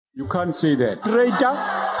You can't say that.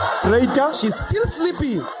 Traitor. She's still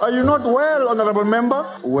sleeping. Are you not well, honorable member?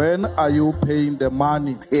 When are you paying the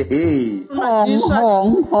money? Hey.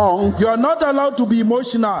 Hong. You are not allowed to be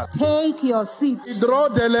emotional. Take your seat. Draw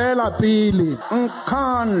the lela pili.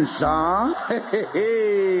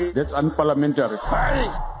 That's unparliamentary.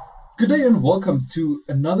 Good day and welcome to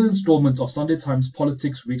another installment of Sunday Times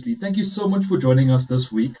Politics Weekly. Thank you so much for joining us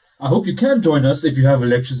this week. I hope you can join us if you have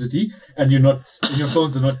electricity and your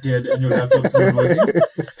phones are not dead and your laptops are not working.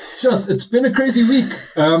 Just, it's been a crazy week.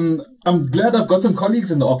 I'm glad I've got some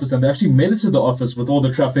colleagues in the office and they actually made it to the office with all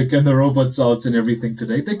the traffic and the robots out and everything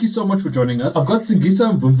today. Thank you so much for joining us. I've got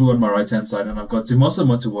Singisa Mvumvu on my right-hand side and I've got Timasa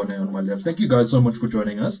Matuwane on my left. Thank you guys so much for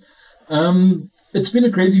joining us. It's been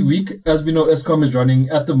a crazy week. As we know, Eskom is running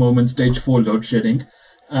at the moment stage 4 load shedding.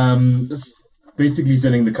 It's basically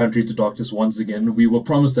sending the country to darkness once again. We were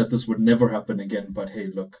promised that this would never happen again, but hey,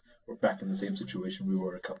 look, we're back in the same situation we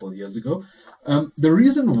were a couple of years ago. The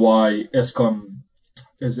reason why Eskom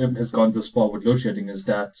has gone this far with load shedding is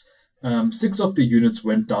that 6 of the units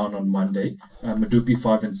went down on Monday. Medupi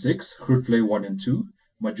 5 and 6, Grootvlei 1 and 2,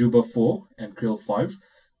 Majuba 4 and Kriel 5.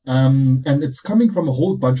 And it's coming from a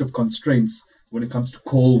whole bunch of constraints when it comes to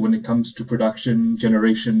coal, when it comes to production,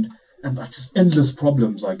 generation, and just endless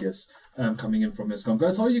problems, I guess, coming in from Eskom.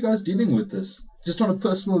 Guys, how are you guys dealing with this? Just on a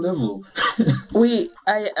personal level.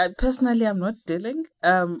 I personally am not dealing.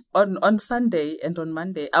 On Sunday and on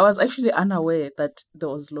Monday, I was actually unaware that there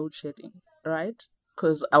was load shedding, right?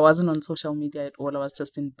 Because I wasn't on social media at all. I was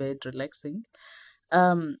just in bed relaxing.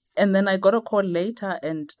 And then I got a call later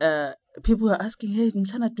and people were asking, hey,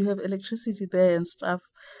 Mtana, do you have electricity there and stuff?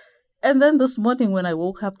 And then this morning when I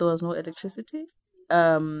woke up, there was no electricity.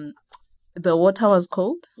 The water was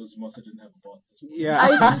cold. So Timasa didn't have a bath. Yeah.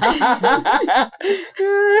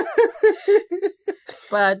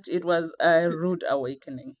 But it was a rude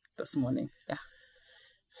awakening this morning. Yeah.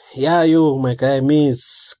 Yeah, you, my guy,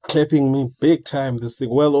 it's clapping me big time, this thing.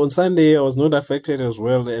 Well, on Sunday, I was not affected as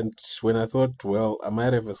well. And when I thought, well, I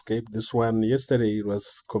might have escaped this one, yesterday it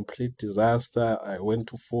was complete disaster. I went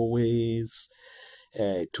to 4 ways.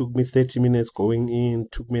 It took me 30 minutes going in,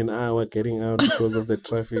 took me an hour getting out because of the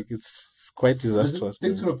traffic. It's quite disastrous.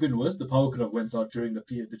 Things could have been worse. The power could have went out during the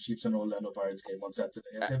Chiefs and Orlando Pirates game on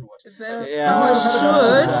Saturday. And then what?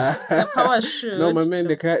 The power should. No, my man,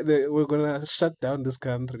 we're going to shut down this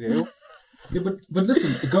country. Yeah, but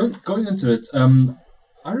listen, going into it,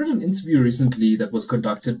 I read an interview recently that was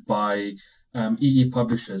conducted by EE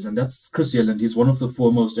Publishers, and that's Chris Yelland. He's one of the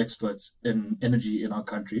foremost experts in energy in our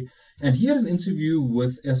country. And he had an interview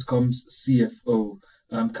with Eskom's CFO,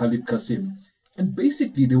 Khalid Kasim. And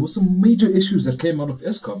basically, there were some major issues that came out of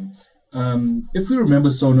Eskom. If we remember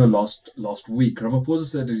Sona last week, Ramaphosa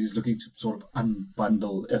said that he's looking to sort of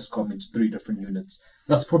unbundle Eskom into 3 different units.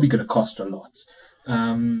 That's probably going to cost a lot.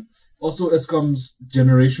 Also, Eskom's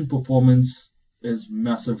generation performance is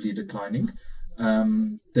massively declining.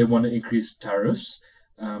 They want to increase tariffs.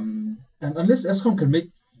 And unless Eskom can make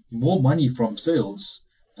more money from sales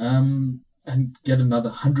and get another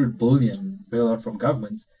 100 billion bailout from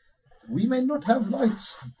government, we may not have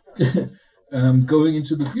lights going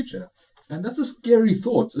into the future. And that's a scary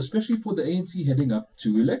thought, especially for the ANC heading up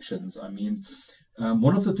to elections. I mean,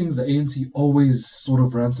 one of the things the ANC always sort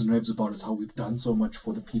of rants and raves about is how we've done so much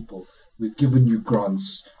for the people. We've given you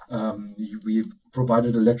grants. We've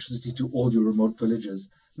provided electricity to all your remote villages.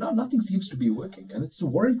 Now nothing seems to be working, and it's a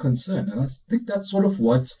worrying concern. And I think that's sort of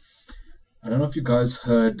what, I don't know if you guys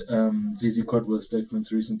heard Zizi Kodwa's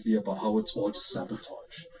statements recently about how it's all just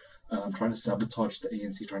sabotage. Trying to sabotage the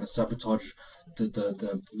ANC, trying to sabotage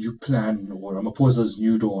the new plan or Ramaphosa's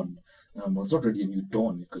new dawn. Well, it's not really a new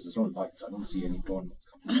dawn because there's no lights. I don't see any dawn.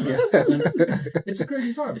 Yeah. It's a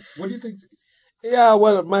crazy time. What do you think? Yeah,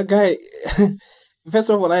 well, my guy, first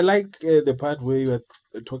of all, I like the part where you are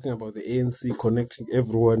talking about the ANC connecting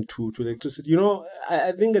everyone to electricity. You know,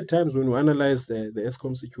 I think at times when we analyze the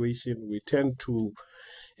Eskom situation, we tend to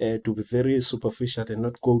be very superficial and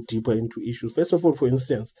not go deeper into issues. First of all, for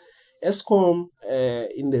instance, Eskom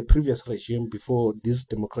in the previous regime before this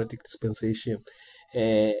democratic dispensation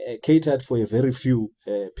catered for a very few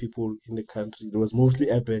people in the country. It was mostly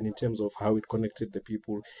urban in terms of how it connected the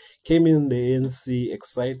people. Came in the ANC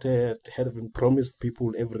excited, had even promised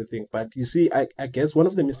people everything. But you see, I guess one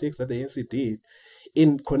of the mistakes that the ANC did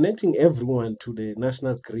in connecting everyone to the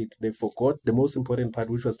national grid, they forgot the most important part,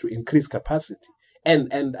 which was to increase capacity.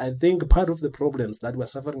 And I think part of the problems that we're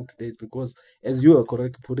suffering today is because, as you are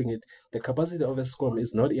correctly putting it, the capacity of Eskom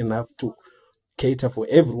is not enough to cater for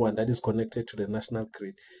everyone that is connected to the national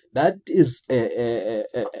grid. That is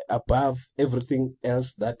above everything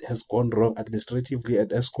else that has gone wrong administratively at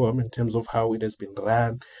Eskom in terms of how it has been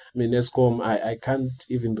run. I mean, Eskom, I can't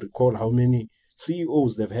even recall how many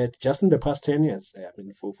CEOs they've had just in the past 10 years, I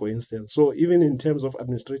mean, for instance. So even in terms of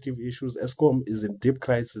administrative issues, Eskom is in deep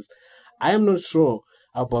crisis. I am not sure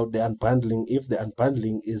about the unbundling, if the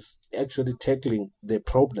unbundling is actually tackling the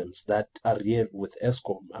problems that are real with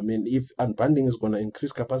Eskom. I mean, if unbundling is going to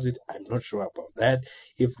increase capacity, I'm not sure about that.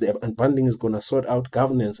 If the unbundling is going to sort out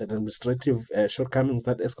governance and administrative shortcomings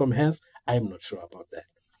that Eskom has, I'm not sure about that.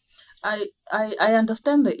 I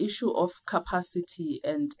understand the issue of capacity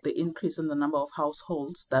and the increase in the number of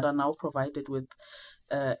households that are now provided with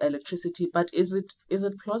electricity, but is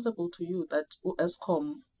it plausible to you that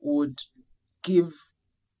Eskom would give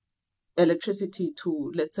electricity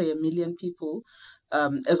to, let's say, 1 million people,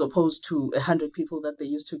 as opposed to 100 people that they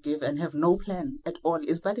used to give, and have no plan at all?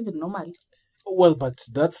 Is that even normal? Well, but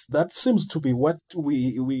that seems to be what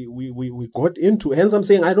we got into. Hence, I'm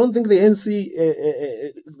saying I don't think the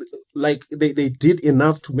NC like they did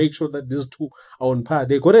enough to make sure that these two are on par.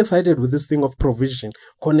 They got excited with this thing of provision,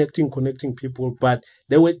 connecting people, but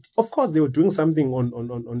they were doing something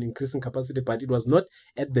on increasing capacity, but it was not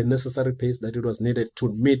at the necessary pace that it was needed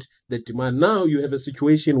to meet the demand. Now you have a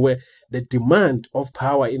situation where the demand of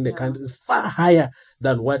power in the country is far higher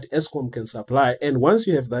than what Eskom can supply. And once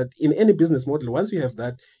you have that in any business model, once you have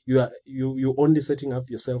that, you're only setting up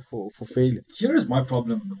yourself for failure. Here is my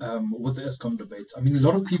problem with the Eskom debate. I mean, a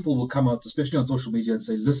lot of people will come out, especially on social media, and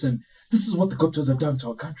say, listen, this is what the Guptas have done to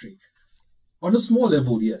our country. On a small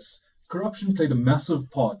level, yes, corruption played a massive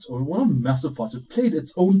part, or one massive part, it played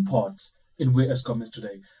its own part in where Eskom is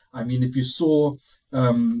today. I mean, if you saw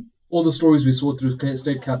all the stories we saw through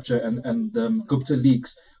state capture and Gupta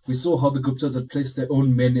leaks, we saw how the Guptas had placed their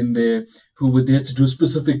own men in there who were there to do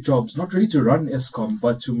specific jobs, not really to run Eskom,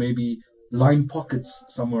 but to maybe line pockets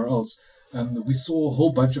somewhere else. We saw a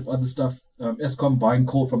whole bunch of other stuff. Eskom buying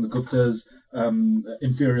coal from the Guptas,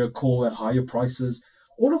 inferior coal at higher prices.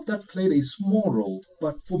 All of that played a small role.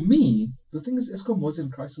 But for me, the thing is, Eskom was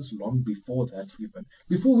in crisis long before that even.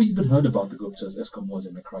 Before we even heard about the Guptas, Eskom was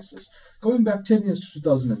in a crisis. Going back 10 years to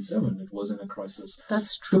 2007, it was in a crisis.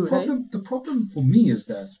 That's true, The problem for me is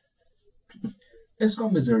that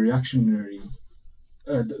Eskom is a reactionary.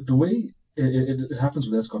 The way it happens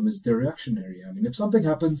with Eskom is they're reactionary. I mean, if something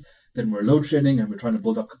happens, then we're load shedding and we're trying to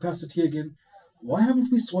build up capacity again. Why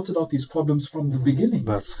haven't we sorted out these problems from the beginning?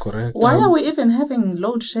 That's correct. Why are we even having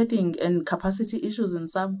load shedding and capacity issues in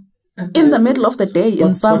the middle of the day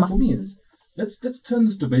in summer? But for me is, let's turn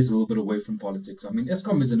this debate a little bit away from politics. I mean,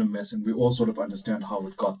 Eskom is in a mess and we all sort of understand how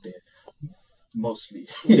it got there, mostly.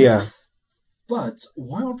 Yeah. But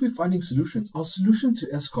why aren't we finding solutions? Our solution to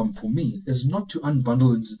Eskom, for me, is not to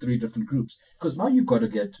unbundle into 3 different groups. Because now you've got to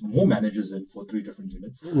get more managers in for 3 different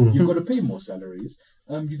units. Mm-hmm. You've got to pay more salaries.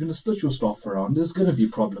 You're going to split your staff around. There's going to be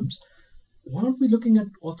problems. Why aren't we looking at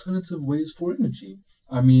alternative ways for energy?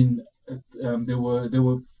 I mean, there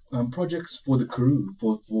were projects for the Karoo,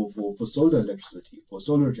 for solar electricity, for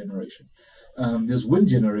solar generation. There's wind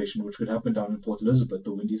generation, which could happen down in Port Elizabeth,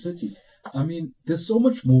 the Windy City. I mean, there's so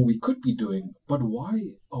much more we could be doing, but why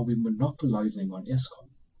are we monopolizing on Eskom?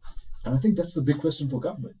 And I think that's the big question for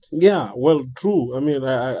government. Yeah, well, true. I mean,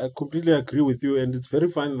 I completely agree with you. And it's very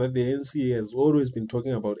funny that the NC has always been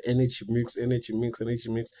talking about energy mix.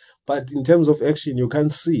 But in terms of action, you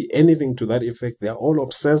can't see anything to that effect. They're all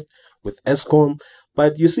obsessed with Eskom.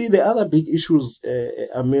 But you see, the other big issues,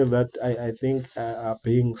 Amir, that I think are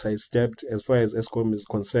being sidestepped as far as Eskom is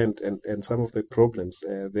concerned, and some of the problems,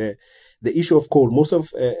 the issue of coal. Most of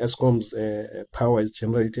Eskom's power is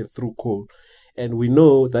generated through coal. And we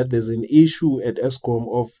know that there's an issue at Eskom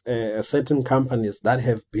of certain companies that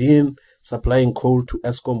have been supplying coal to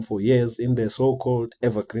Eskom for years in the so-called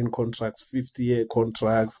evergreen contracts, 50-year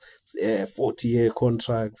contracts, 40-year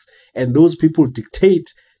contracts. And those people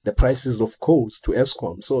dictate the prices of coals to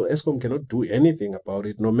Eskom. So Eskom cannot do anything about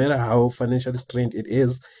it. No matter how financially strained it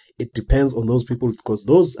is, it depends on those people, because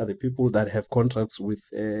those are the people that have contracts with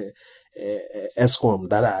Eskom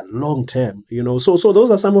that are long term, So those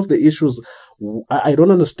are some of the issues. I don't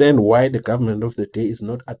understand why the government of the day is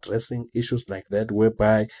not addressing issues like that,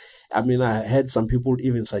 whereby, I mean, I had some people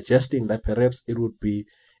even suggesting that perhaps it would be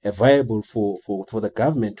viable for the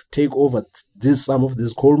government to take over some of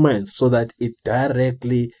these coal mines so that it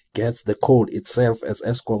directly gets the coal itself as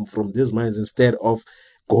Eskom from these mines, instead of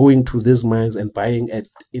going to these mines and buying at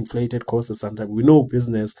inflated costs sometimes. We know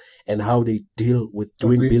business and how they deal with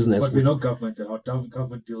doing business. But we know government and how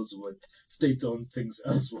government deals with state-owned things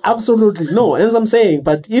as well. Absolutely. No, as I'm saying,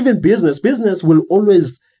 but even business will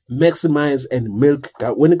always maximize and milk.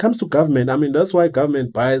 When it comes to government, I mean, that's why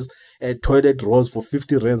government buys toilet rolls for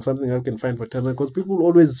 50 rand, something I can find for 10 rand, because people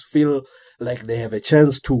always feel like they have a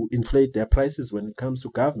chance to inflate their prices when it comes to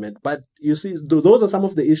government. But you see, those are some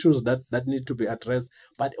of the issues that need to be addressed.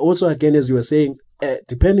 But also, again, as you were saying,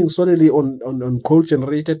 depending solely on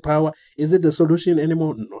coal-generated power, is it the solution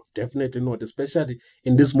anymore? No, definitely not, especially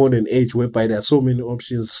in this modern age whereby there are so many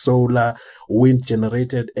options, solar,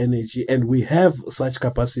 wind-generated energy, and we have such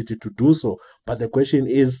capacity to do so. But the question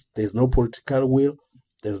is, there's no political will,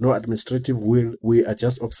 there's no administrative will. We are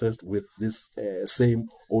just obsessed with this same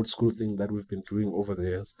old school thing that we've been doing over the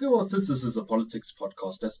years. Okay, well, since this is a politics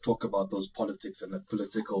podcast, let's talk about those politics and that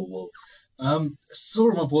political will.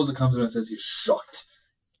 Cyril Ramaphosa comes in and says he's shocked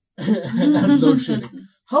at load shedding.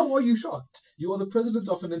 How are you shocked? You are the president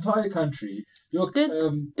of an entire country.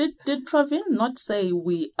 Did Pravin not say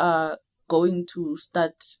we are going to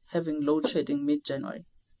start having load shedding mid-January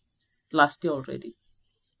last year already?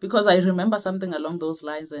 Because I remember something along those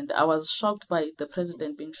lines, and I was shocked by the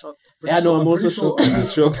president being shocked. Yeah, no, I'm also shocked.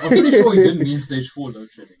 I'm pretty sure he didn't mean stage 4 load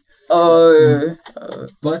shedding.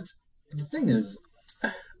 But the thing is,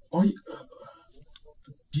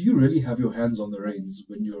 do you really have your hands on the reins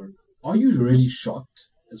when are you really shocked,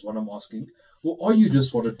 is what I'm asking? Or are you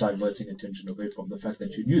just sort of diverting attention away from the fact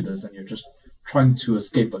that you knew this and you're just trying to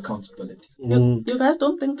escape accountability? You guys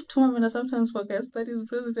don't think Tumamina sometimes forgets that he's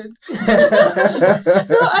president?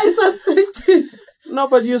 No, I suspect it. No,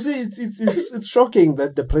 but you see, it's shocking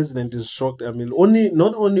that the president is shocked. I mean,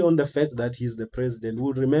 not only on the fact that he's the president.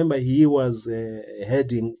 We remember he was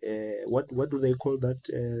heading what do they call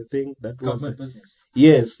that thing? That government business.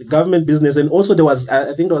 Yes, government business, and also there was,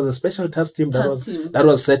 I think, there was a special task team that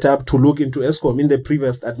was set up to look into Eskom in the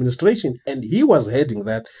previous administration, and he was heading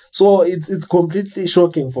that. So it's completely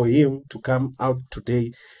shocking for him to come out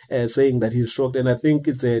today saying that he's shocked, and I think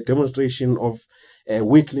it's a demonstration of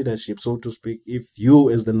weak leadership, so to speak. If you,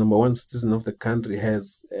 as the number one citizen of the country,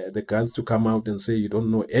 has the guts to come out and say you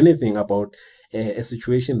don't know anything about a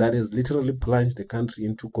situation that has literally plunged the country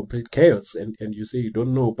into complete chaos, and you say you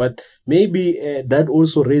don't know. But maybe that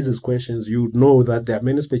also raises questions. You know that there are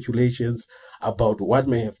many speculations about what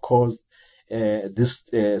may have caused this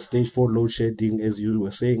stage 4 load shedding, as you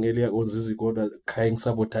were saying earlier on, Zizi Kodwa crying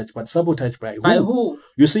sabotage. But sabotage by who? By who?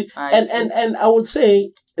 You see, and I would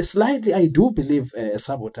say slightly I do believe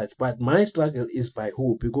sabotage, but my struggle is by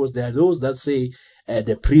who? Because there are those that say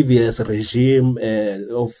the previous regime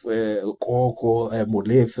of Koko,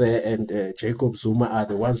 Molefe and Jacob Zuma are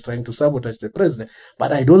the ones trying to sabotage the president.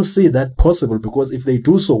 But I don't see that possible, because if they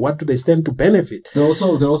do so, what do they stand to benefit? They're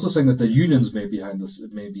also saying that the unions may be behind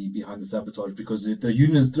the sabotage, because the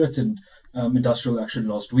unions threatened industrial action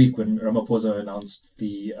last week when Ramaphosa announced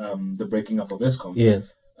the breaking up of Eskom.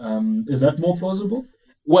 Yes. Is that more plausible?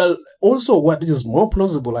 Well, also what is more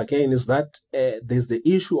plausible again is that there's the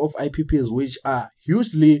issue of IPPs, which are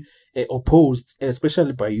hugely opposed,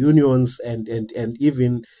 especially by unions and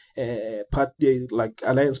even like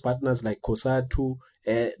alliance partners like COSATU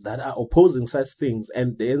that are opposing such things.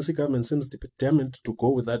 And the NC government seems determined to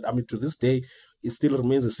go with that. I mean, to this day, it still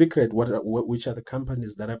remains a secret which are the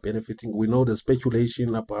companies that are benefiting. We know the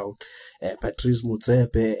speculation about Patrice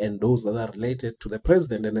Motsepe and those that are related to the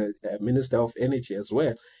president and the Minister of Energy as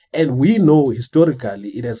well. And we know historically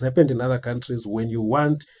it has happened in other countries. When you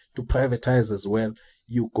want to privatize as well,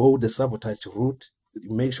 you go the sabotage route.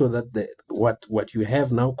 Make sure that what you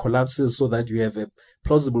have now collapses, so that you have a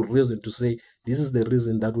plausible reason to say this is the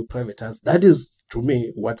reason that we privatize. That is, to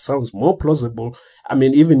me, what sounds more plausible. I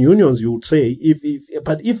mean, even unions, you would say,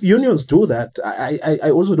 but if unions do that,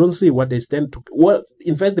 I also don't see what they stand to. Well,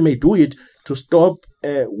 in fact, they may do it to stop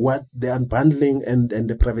what the unbundling and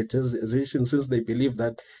the privatization, since they believe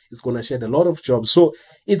that it's going to shed a lot of jobs. So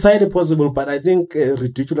it's highly possible, but I think a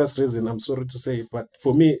ridiculous reason, I'm sorry to say, but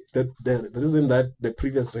for me, the reason that the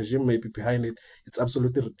previous regime may be behind it, it's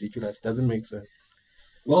absolutely ridiculous. It doesn't make sense.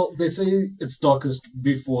 Well, they say it's darkest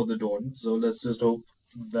before the dawn, so let's just hope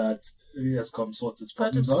that Eskom sorts its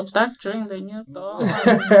problems out. Start during the new dawn. Yeah,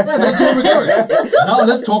 that's where we're going. Now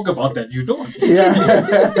let's talk about that new dawn.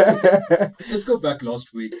 Yeah. Let's go back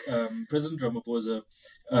last week. President Ramaphosa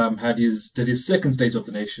did his second State of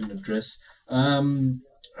the Nation address.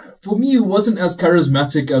 For me, it wasn't as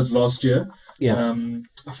charismatic as last year. Yeah.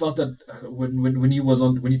 I felt that when he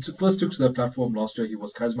first took to the platform last year, he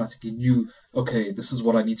was charismatic. He knew, okay, this is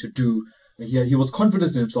what I need to do. He was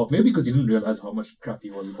confident in himself, maybe because he didn't realize how much crap he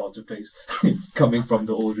was about to face coming from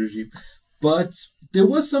the old regime. But there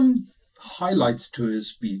were some highlights to his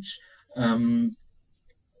speech.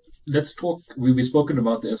 Let's talk. We've spoken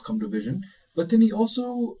about the ESCOM division, but then he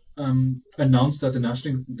also announced that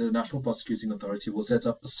the National Prosecuting Authority will set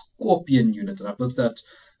up a Scorpion unit, and I put that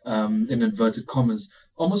in inverted commas,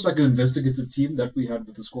 almost like an investigative team that we had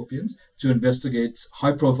with the Scorpions to investigate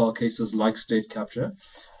high-profile cases like state capture.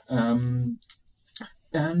 And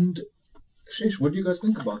Shesh, what do you guys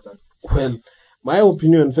think about that? Well, my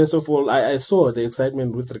opinion, first of all, I saw the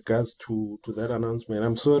excitement with regards to that announcement.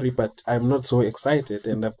 I'm sorry, but I'm not so excited,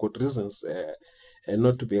 and I've got reasons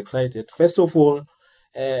not to be excited. First of all,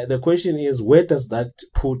 the question is, where does that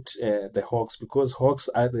put the Hawks? Because Hawks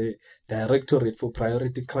are the Directorate for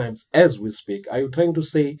Priority Crimes as we speak. Are you trying to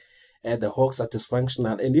say the Hawks are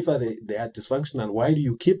dysfunctional? And if they are dysfunctional, why do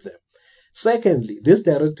you keep them? Secondly, this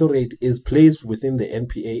directorate is placed within the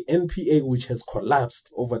NPA, which has collapsed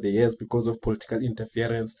over the years because of political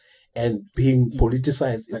interference and being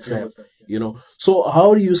politicized itself. So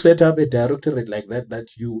how do you set up a directorate like that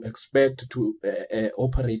you expect to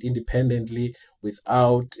operate independently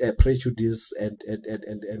without prejudice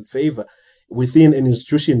and favor within an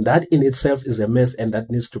institution that in itself is a mess and that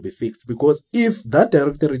needs to be fixed? Because if that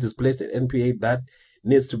directorate is placed at NPA, that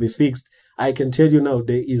needs to be fixed. I can tell you now,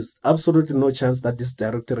 there is absolutely no chance that this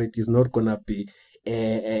directorate is not going to be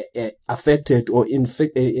affected or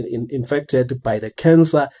infected by the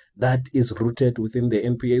cancer that is rooted within the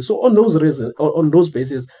NPA. So on those reasons, on those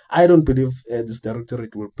bases, I don't believe this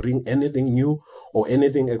directorate will bring anything new or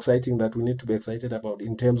anything exciting that we need to be excited about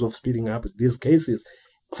in terms of speeding up these cases.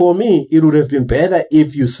 For me, it would have been better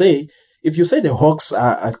if you say the Hawks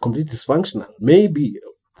are completely dysfunctional, maybe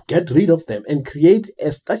get rid of them and create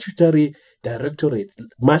a statutory directorate,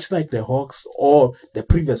 much like the Hawks or the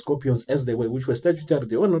previous Scorpions as they were, which were statutory.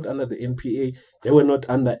 They were not under the NPA. They were not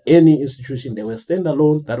under any institution. They were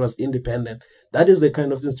standalone. That was independent. That is the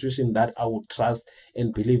kind of institution that I would trust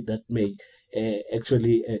and believe that may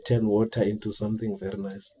actually turn water into something very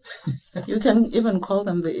nice. You can even call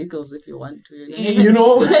them the Eagles if you want to. You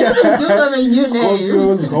know, give them a new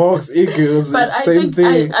Scorpions, name. Hawks, Eagles. But I same think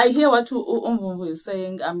thing. I hear what Umvumvu is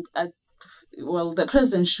saying. Well, the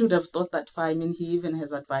president should have thought that far. I mean, he even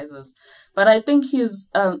has advisors. But I think he's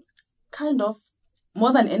kind of,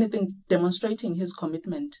 more than anything, demonstrating his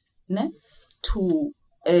commitment to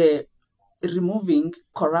removing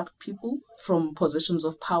corrupt people from positions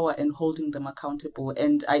of power and holding them accountable.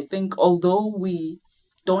 And I think although we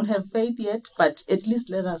don't have faith yet, but at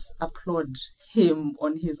least let us applaud him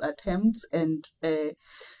on his attempts. And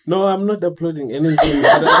no, I'm not applauding anything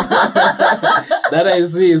that I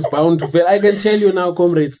see is bound to fail. I can tell you now,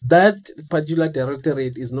 comrades, that particular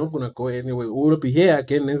directorate is not going to go anywhere. We will be here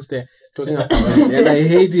again next year talking about it. And I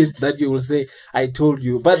hate it that you will say, I told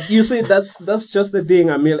you. But you see, that's just the thing,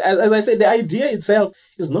 Emil. As I said, the idea itself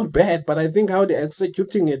is not bad, but I think how they're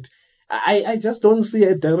executing it, I just don't see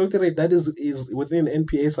a directorate that is within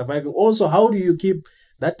NPA surviving. Also, how do you keep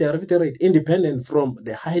that directorate independent from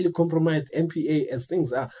the highly compromised NPA as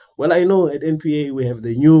things are? Well, I know at NPA we have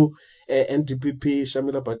the new NDPP,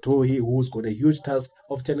 Shamila Patohi, who's got a huge task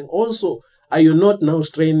of telling. Also, are you not now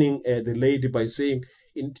straining the lady by saying,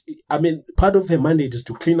 part of her mandate is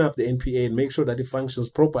to clean up the NPA and make sure that it functions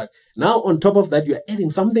properly. Now, on top of that, you are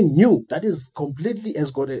adding something new that has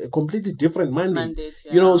got a completely different mandate.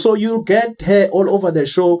 Yeah. So you get her all over the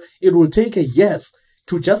show. It will take a yes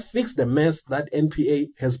to just fix the mess that NPA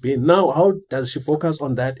has been. Now, how does she focus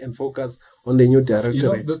on that and focus on the new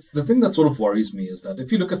directorate? The thing that sort of worries me is that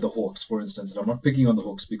if you look at the Hawks, for instance, and I'm not picking on the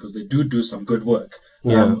Hawks because they do some good work.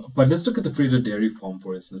 Yeah. But let's look at the Frida Dairy Farm,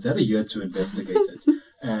 for instance. They had a year to investigate it.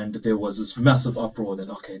 And there was this massive uproar that,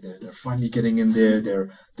 okay, they're finally getting in there,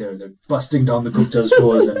 they're busting down the Gupta's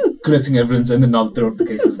doors and collecting evidence, and then now the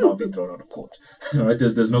case has now been thrown out of court. Right?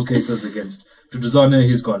 There's no cases against Duduzane,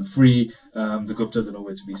 he's gone free, the Guptas are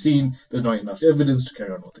nowhere to be seen, there's not enough evidence to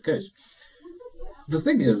carry on with the case. The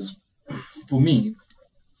thing is, for me,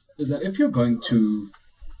 is that if you're going to,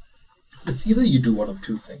 it's either you do one of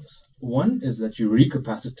two things. One is that you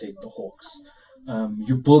recapacitate the Hawks.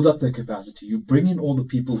 You build up their capacity. You bring in all the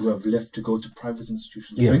people who have left to go to private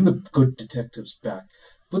institutions. Yeah. Bring the good detectives back.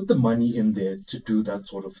 Put the money in there to do that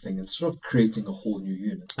sort of thing instead of creating a whole new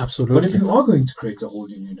unit. Absolutely. But if you are going to create a whole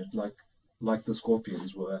new unit, like the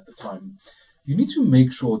Scorpions were at the time, you need to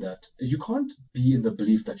make sure that you can't be in the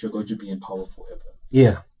belief that you're going to be in power forever.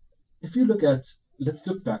 Yeah. If you let's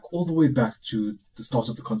look back all the way back to the start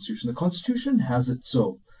of the Constitution. The Constitution has it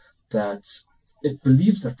so that it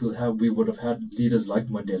believes that we would have had leaders like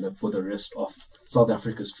Mandela for the rest of South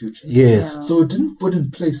Africa's future. Yes. Yeah. So it didn't put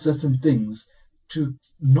in place certain things to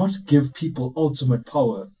not give people ultimate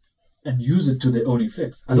power and use it to their own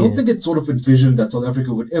effects. I don't think it sort of envisioned that South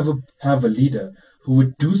Africa would ever have a leader who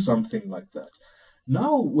would do something like that.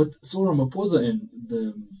 Now, with Cyril Ramaphosa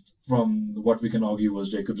from what we can argue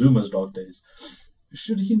was Jacob Zuma's dark days,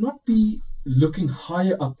 should he not be looking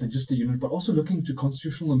higher up than just a unit, but also looking to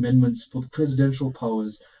constitutional amendments for the presidential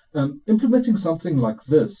powers, implementing something like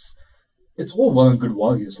this? It's all well and good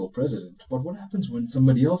while he's still president, but what happens when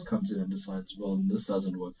somebody else comes in and decides, well, this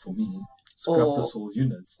doesn't work for me, scrap this whole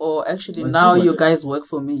unit? Or actually, Like now Zuma you did. guys work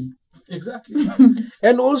for me. Exactly.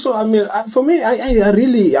 And also, I mean, for me, I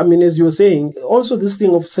really, I mean, as you were saying, also this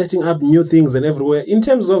thing of setting up new things and everywhere, in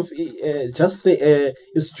terms of just the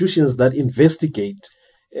institutions that investigate.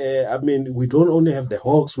 I mean, we don't only have the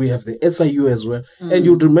Hawks, we have the SIU as well. And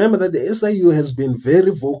you'd remember that the SIU has been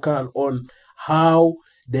very vocal on how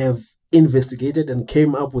they've investigated and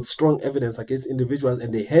came up with strong evidence against individuals,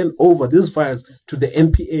 and they hand over these files to the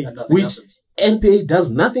NPA, And nothing which happens. NPA does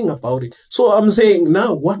nothing about it. So I'm saying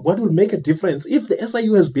now, what will make a difference if the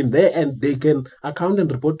SIU has been there and they can account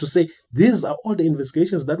and report to say these are all the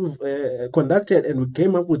investigations that we've conducted and we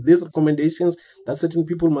came up with these recommendations that certain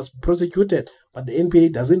people must be prosecuted, but the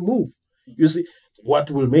NPA doesn't move. You see,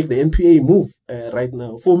 what will make the NPA move right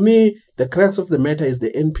now? For me, the crux of the matter is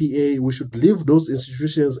the NPA. We should leave those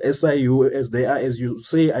institutions, SIU, as they are. As you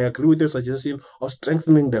say, I agree with your suggestion of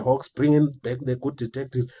strengthening the Hawks, bringing back the good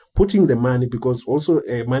detectives, putting the money, because also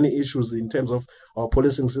money issues in terms of our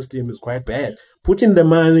policing system is quite bad. Putting the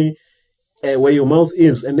money where your mouth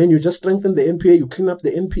is, and then you just strengthen the NPA, you clean up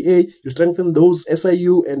the NPA, you strengthen those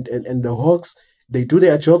SIU and the Hawks. They do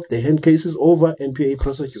their job, they hand cases over, NPA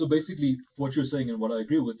prosecute. So basically, what you're saying and what I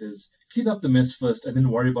agree with is clean up the mess first and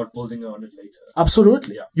then worry about building on it later.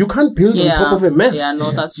 Absolutely. Yeah. You can't build on top of a mess. Yeah,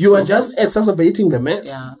 no, that's You true. are just exacerbating the mess.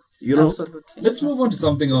 Yeah. You know? Absolutely. Let's move on to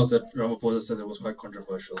something else that Ramaphosa said that was quite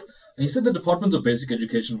controversial. And he said the Department of Basic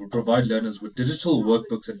Education would provide learners with digital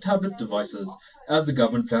workbooks and tablet devices as the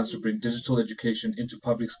government plans to bring digital education into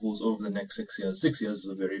public schools over the next 6 years. 6 years is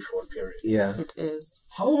a very short period. Yeah. It is.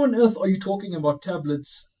 How on earth are you talking about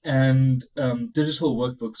tablets and digital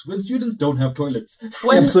workbooks when students don't have toilets?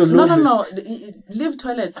 Absolutely. No. Leave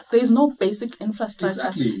toilets. There is no basic infrastructure.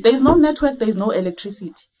 Exactly. There is no network. There is no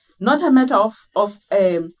electricity. Not a matter of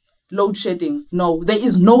load shedding. No, there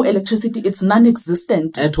is no electricity. It's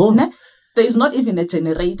non-existent. At all. Ne? There is not even a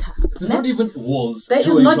generator. There's Ne? not even walls There to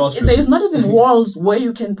is a not. classroom. There is not even walls where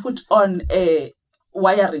you can put on a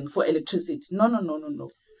wiring for electricity. No.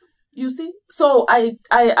 You see, so I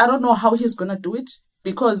don't know how he's gonna do it,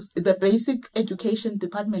 because the basic education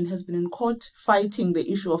department has been in court fighting the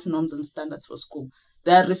issue of norms and standards for school.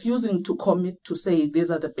 They are refusing to commit to say these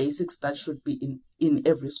are the basics that should be in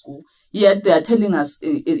every school. Yet they are telling us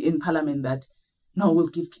in Parliament that no, we'll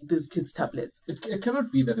give these kids tablets. It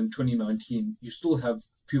cannot be that in 2019 you still have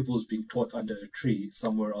pupils being taught under a tree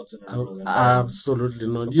somewhere else in a rural environment. Absolutely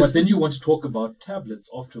not. But then you want to talk about tablets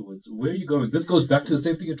afterwards. Where are you going? This goes back to the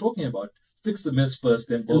same thing you're talking about. Fix the mess first,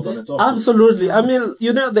 then build on it afterwards. Absolutely. I mean,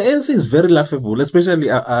 you know, the ANC is very laughable, especially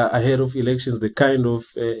ahead of elections, the kind of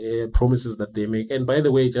promises that they make. And by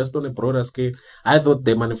the way, just on a broader scale, I thought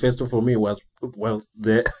the manifesto for me was, well,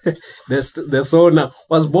 the SONA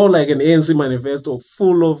was more like an ANC manifesto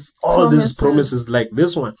full of all these promises like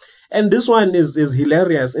this one. And this one is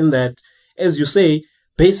hilarious in that, as you say,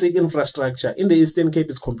 basic infrastructure in the Eastern Cape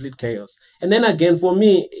is complete chaos. And then again, for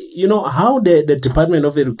me, you know, how the Department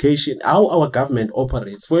of Education, how our government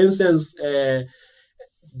operates. For instance, the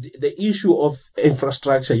issue of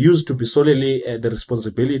infrastructure used to be solely the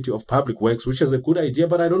responsibility of public works, which is a good idea,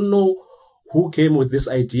 but I don't know who came with this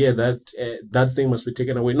idea that that thing must be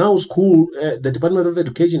taken away. Now school, the Department of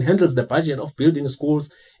Education handles the budget of building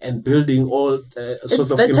schools and building all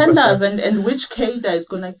sorts of the tenders infrastructure. and which cadre is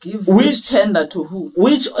going to give which tender to who.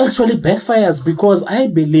 Which actually backfires, because I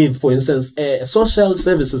believe, for instance, social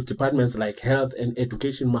services departments like health and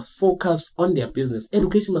education must focus on their business.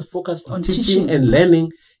 Education must focus on teaching and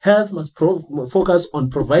learning. Health must focus on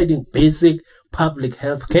providing basic public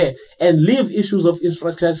health care and leave issues of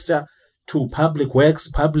infrastructure to public works.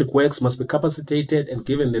 Public works must be capacitated and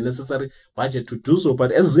given the necessary budget to do so.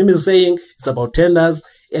 But as Zim is saying, it's about tenders,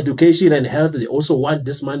 education and health. They also want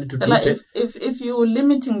this money to do like if you're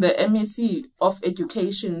limiting the MEC of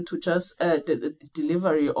education to just the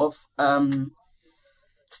delivery of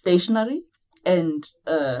stationery and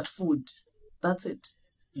food, that's it.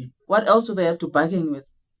 What else do they have to bargain with?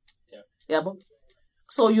 Yeah.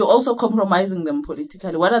 So you're also compromising them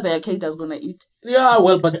politically. What are their cadres going to eat? Yeah,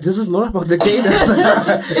 well, but this is not about the cadres.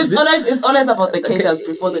 It's always about the cadres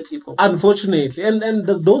before the people. Unfortunately, and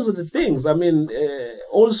those are the things. I mean,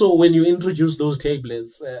 also when you introduce those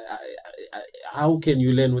tablets, how can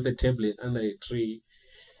you learn with a tablet under a tree?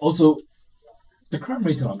 Also, the crime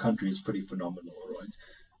rate in our country is pretty phenomenal, right?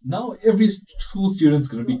 Now every school student's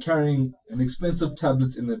going to be carrying an expensive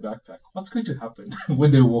tablet in their backpack. What's going to happen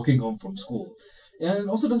when they're walking home from school? And it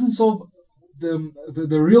also doesn't solve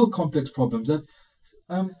the real complex problems that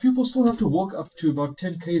people still have to walk up to about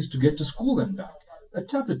 10 k's to get to school and back. A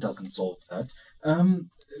tablet doesn't solve that.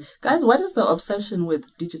 Guys, what is the obsession with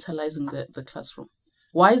digitalizing the classroom?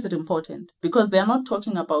 Why is it important? Because they are not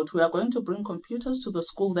talking about we are going to bring computers to the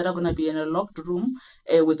school that are going to be in a locked room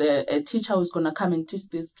with a teacher who's going to come and teach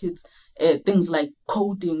these kids things like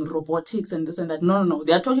coding, robotics, and this and that. No.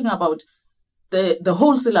 They are talking about the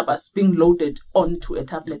whole syllabus being loaded onto a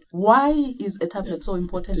tablet. Why is a tablet so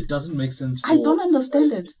important? It doesn't make sense. I don't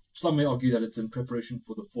understand it. Some may argue that it's in preparation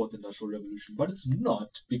for the fourth industrial revolution, but it's not,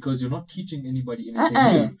 because you're not teaching anybody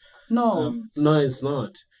anything new. No, it's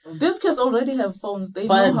not. These kids already have phones. They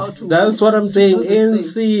know how to. That's what I'm saying.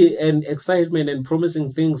 ANC and excitement and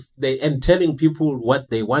promising things and telling people what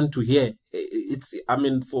they want to hear.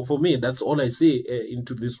 For me, that's all I see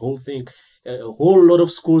into this whole thing. A whole lot of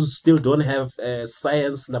schools still don't have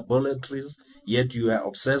science laboratories, yet you are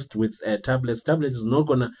obsessed with tablets. Tablets is not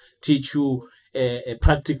going to teach you a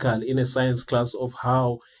practical in a science class of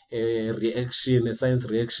how a science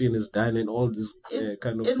reaction is done and all this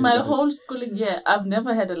kind of thing. In my whole schooling year, I've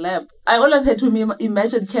never had a lab. I always had to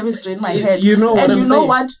imagine chemistry in my head. You know what I'm saying?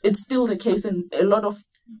 What? It's still the case in a lot of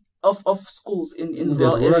schools in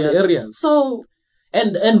rural areas. So...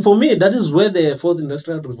 And for me, that is where the fourth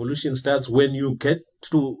industrial revolution starts, when you get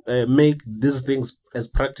to make these things as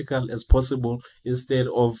practical as possible instead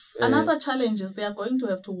of... Another challenge is they are going to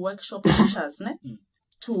have to workshop teachers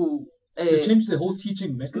to change the whole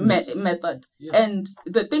teaching method. Yeah. And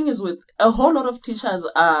the thing is, with a whole lot of teachers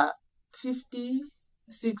are 50,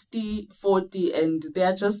 60, 40, and they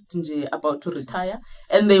are just about to retire.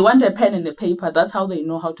 And they want a pen and a paper. That's how they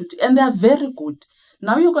know how to and they are very good.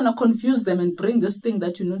 Now you're going to confuse them and bring this thing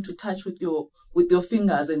that you need to touch with your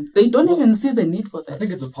fingers, and they don't even see the need for that. I think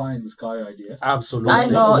it's a pie in the sky idea. Absolutely. I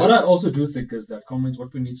know. What I also do think is that, comments,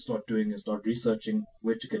 what we need to start doing is start researching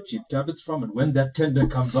where to get cheap tablets from, and when that tender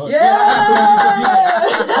comes out, we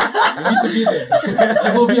need to be there.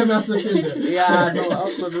 It will be a massive tender. Yeah, no,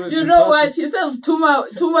 absolutely. You know what? He says,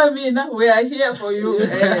 Tuma Mina, we are here for you.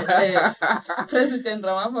 President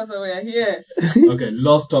Ramaphosa, we are here. Okay,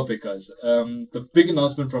 last topic, guys. The big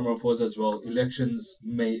announcement from Ramaphosa as well, elections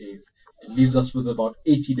May 8th. It leaves us with about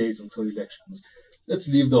 80 days until elections. Let's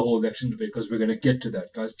leave the whole election debate because we're going to get to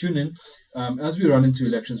that. Guys, tune in. As we run into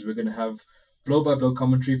elections, we're going to have blow-by-blow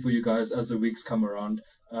commentary for you guys as the weeks come around.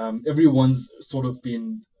 Everyone's sort of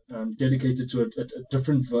been dedicated to a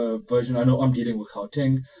different version. I know I'm dealing with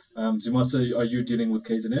Gauteng. Zimasa, are you dealing with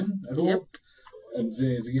KZN at all? Yep. And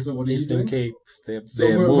Zigisa, what are Eastern you doing? Cape,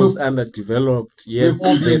 the most underdeveloped,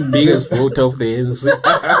 the biggest voter of the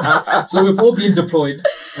ANC. So we've all been deployed,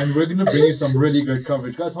 and we're going to bring you some really great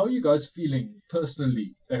coverage. Guys, how are you guys feeling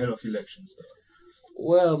personally ahead of elections, though?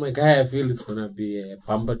 Well, my guy, I feel it's going to be a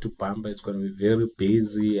bumper to bumper. It's going to be very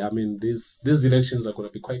busy. I mean, these elections are going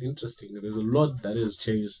to be quite interesting. There's a lot that has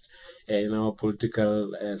changed in our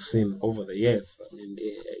political scene over the years. I mean,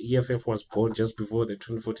 EFF was born just before the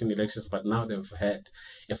 2014 elections, but now they've had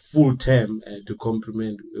a full term to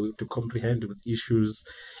comprehend with issues.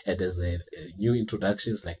 There's new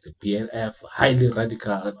introductions like the PLF, highly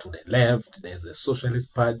radical to the left. There's the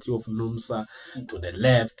Socialist Party of NUMSA to the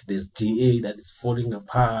left. There's DA that is falling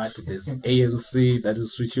apart. There's ANC that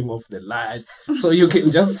is switching off the lights. So you can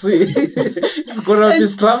just see it's going to be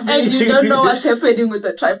strapping. And you don't know what's happening with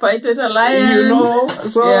the tripartite alliance. You know,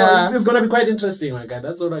 so yeah. it's going to be quite interesting, my guy.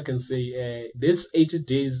 That's all I can say. This 80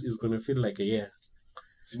 days is going to feel like a year.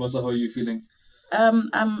 Simasa, how are you feeling?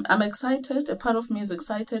 I'm excited. A part of me is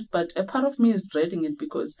excited, but a part of me is dreading it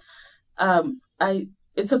because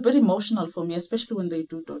it's a bit emotional for me, especially when they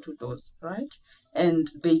do door-to-doors, right? And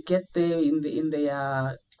they get there in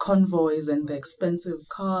their convoys and the expensive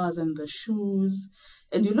cars and the shoes.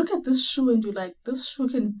 And you look at this shoe and you're like, this shoe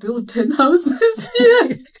can build 10 houses here.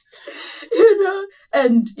 You know?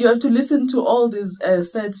 And you have to listen to all these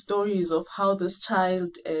sad stories of how this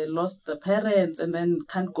child lost the parents and then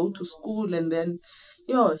can't go to school. And then,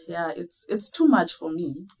 it's too much for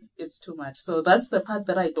me. It's too much. So that's the part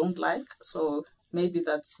that I don't like. So maybe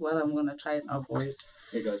that's what I'm going to try and avoid.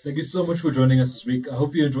 Hey guys, thank you so much for joining us this week. I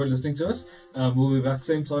hope you enjoyed listening to us. We'll be back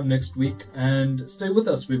same time next week, and stay with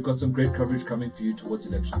us. We've got some great coverage coming for you towards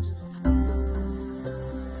elections.